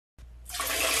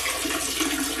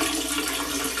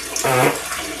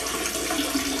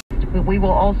We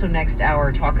will also next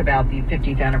hour talk about the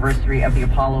 50th anniversary of the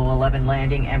Apollo 11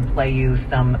 landing and play you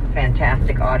some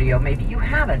fantastic audio maybe you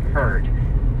haven't heard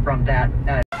from that.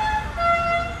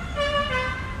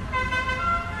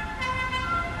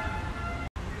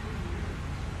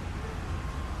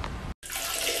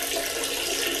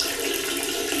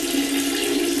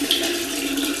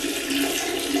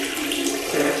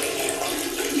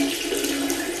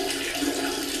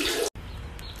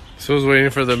 So I was waiting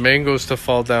for the mangoes to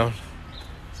fall down.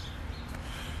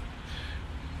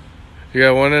 You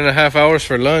got 1.5 hours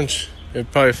for lunch.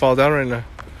 It'd probably fall down right now.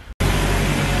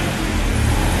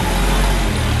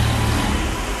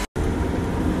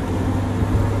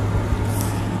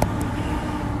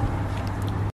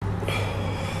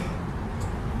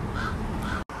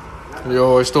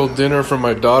 Yo, I stole dinner from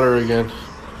my daughter again.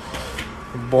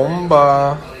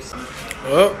 Bomba.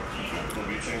 Oh,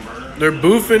 they're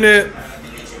boofing it.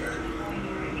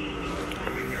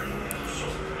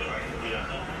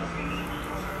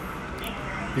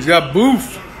 He's got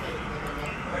boof.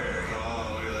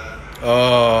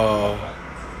 Oh.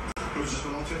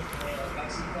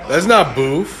 That's not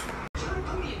boof.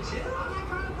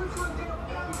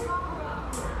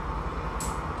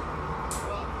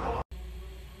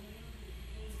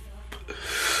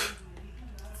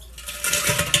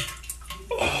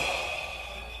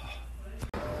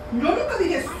 Yo nunca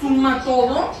dije suma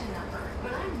todo.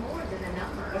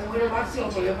 Lo máximo,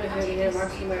 pues yo pensé que dije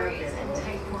máximo era que.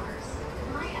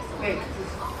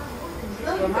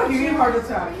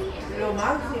 Lo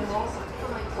máximo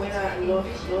fuera los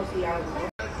y algo.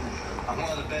 I'm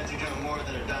willing to bet you're doing more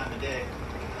than a dime a day.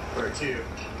 Or two.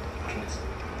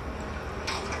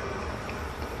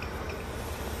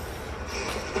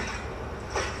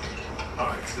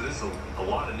 Alright, so this is a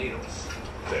lot of needles.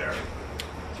 There.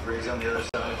 Springs on the other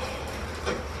side.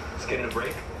 Let's get in a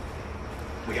break.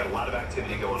 We got a lot of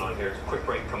activity going on here. Quick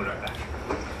break, coming right back.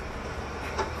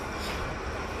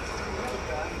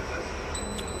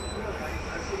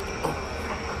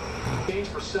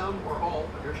 For some or all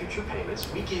of your future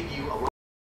payments, we give you a lot.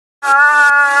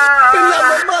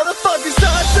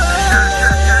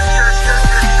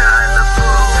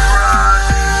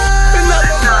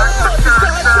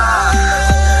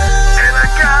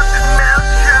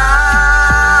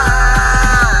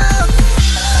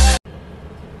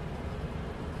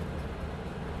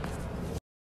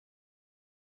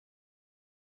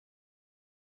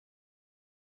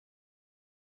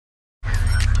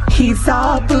 He's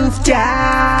all boofed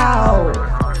out.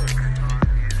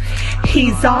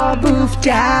 He's all boofed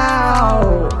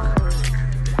out.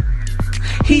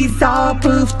 He's all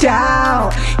boofed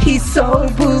out. He's so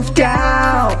boofed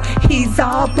out. He's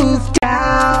all boofed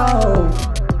out.